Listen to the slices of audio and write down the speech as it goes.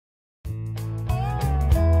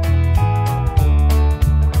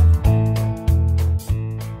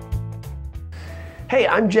Hey,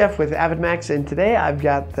 I'm Jeff with AvidMax, and today I've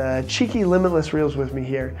got the cheeky Limitless reels with me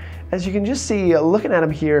here. As you can just see, looking at them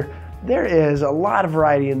here, there is a lot of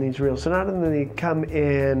variety in these reels. So not only do they come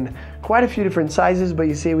in quite a few different sizes, but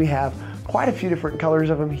you see we have quite a few different colors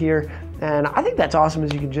of them here. And I think that's awesome,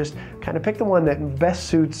 as you can just kind of pick the one that best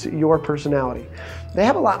suits your personality. They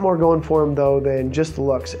have a lot more going for them though than just the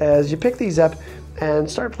looks. As you pick these up and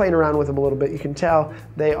start playing around with them a little bit, you can tell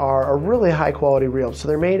they are a really high quality reel. So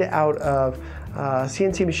they're made out of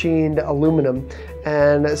CNC machined aluminum,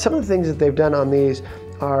 and some of the things that they've done on these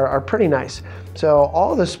are pretty nice. So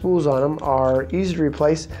all of the spools on them are easy to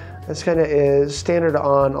replace. This kind of is standard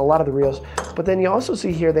on a lot of the reels. But then you also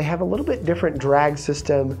see here they have a little bit different drag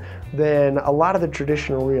system than a lot of the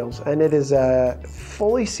traditional reels, and it is a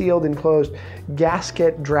fully sealed enclosed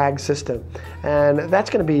gasket drag system, and that's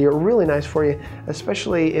going to be really nice for you,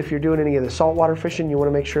 especially if you're doing any of the saltwater fishing. You want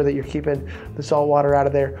to make sure that you're keeping the salt water out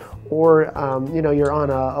of there, or you know, you're on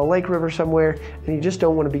a lake, river somewhere and you just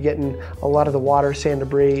don't want to be getting a lot of the water, sand,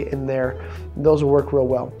 debris in there. Those will work real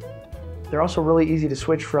well. They're also really easy to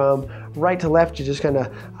switch from right to left. You just kind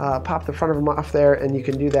of pop the front of them off there, and you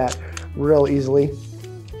can do that real easily.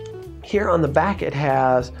 Here on the back, it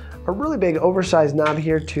has a really big oversized knob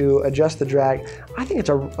here to adjust the drag. I think it's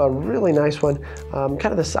a really nice one. Kind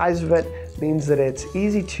of the size of it means that it's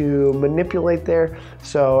easy to manipulate there.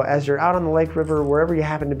 So as you're out on the lake, river, wherever you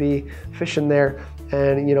happen to be fishing there,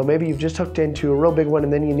 and you know, maybe you've just hooked into a real big one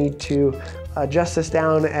and then you need to adjust this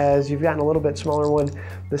down as you've gotten a little bit smaller one.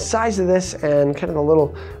 The size of this and kind of the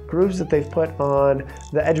little grooves that they've put on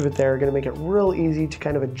the edge of it there are going to make it real easy to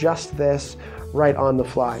kind of adjust this right on the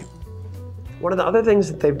fly. One of the other things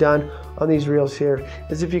that they've done on these reels here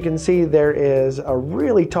is, if you can see, there is a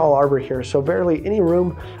really tall arbor here, so barely any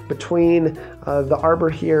room between the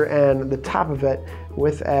arbor here and the top of it,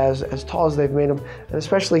 with as tall as they've made them. And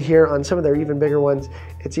especially here on some of their even bigger ones,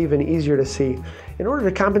 it's even easier to see. In order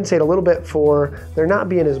to compensate a little bit for there not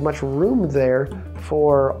being as much room there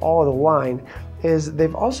for all of the line, is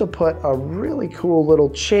they've also put a really cool little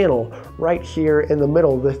channel right here in the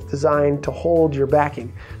middle that's designed to hold your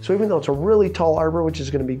backing. So even though it's a really tall arbor, which is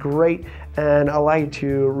going to be great and allow you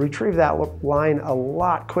to retrieve that line a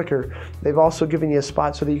lot quicker, they've also given you a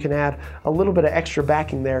spot so that you can add a little bit of extra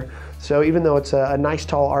backing there. So even though it's a nice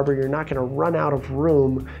tall arbor, you're not going to run out of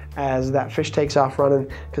room as that fish takes off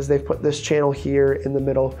running, because they've put this channel here in the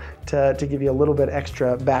middle to give you a little bit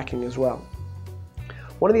extra backing as well.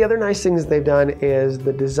 One of the other nice things they've done is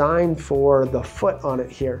the design for the foot on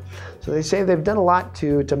it here. So they say they've done a lot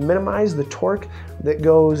to minimize the torque that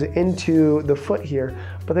goes into the foot here,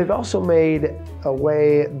 but they've also made a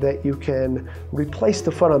way that you can replace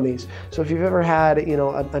the foot on these. So if you've ever had, you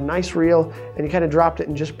know, a nice reel and you kind of dropped it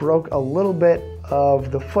and just broke a little bit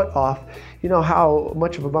of the foot off, you know how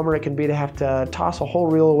much of a bummer it can be to have to toss a whole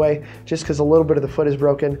reel away just because a little bit of the foot is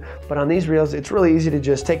broken. But on these reels, it's really easy to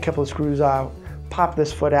just take a couple of screws out, pop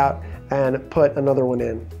this foot out, and put another one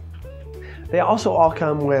in. They also all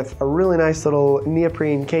come with a really nice little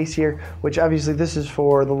neoprene case here, which obviously this is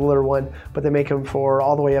for the littler one, but they make them for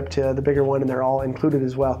all the way up to the bigger one, and they're all included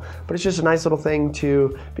as well. But it's just a nice little thing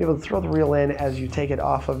to be able to throw the reel in as you take it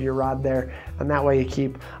off of your rod there, and that way you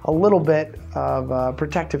keep a little bit of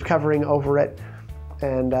protective covering over it,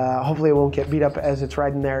 and hopefully it won't get beat up as it's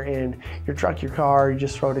riding there in your truck, your car, or you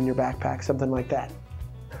just throw it in your backpack, something like that.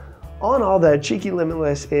 All in all, the Cheeky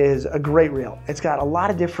Limitless is a great reel. It's got a lot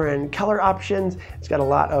of different color options. It's got a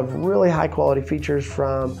lot of really high quality features,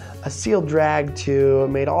 from a sealed drag to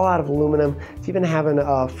made all out of aluminum to even having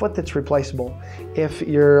a foot that's replaceable. If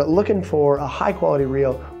you're looking for a high quality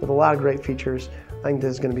reel with a lot of great features, I think this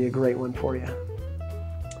is going to be a great one for you.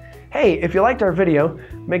 Hey, if you liked our video,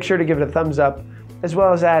 make sure to give it a thumbs up, as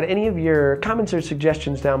well as add any of your comments or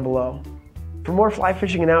suggestions down below. For more fly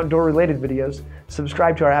fishing and outdoor related videos,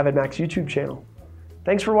 subscribe to our AvidMax YouTube channel.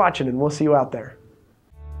 Thanks for watching, and we'll see you out there.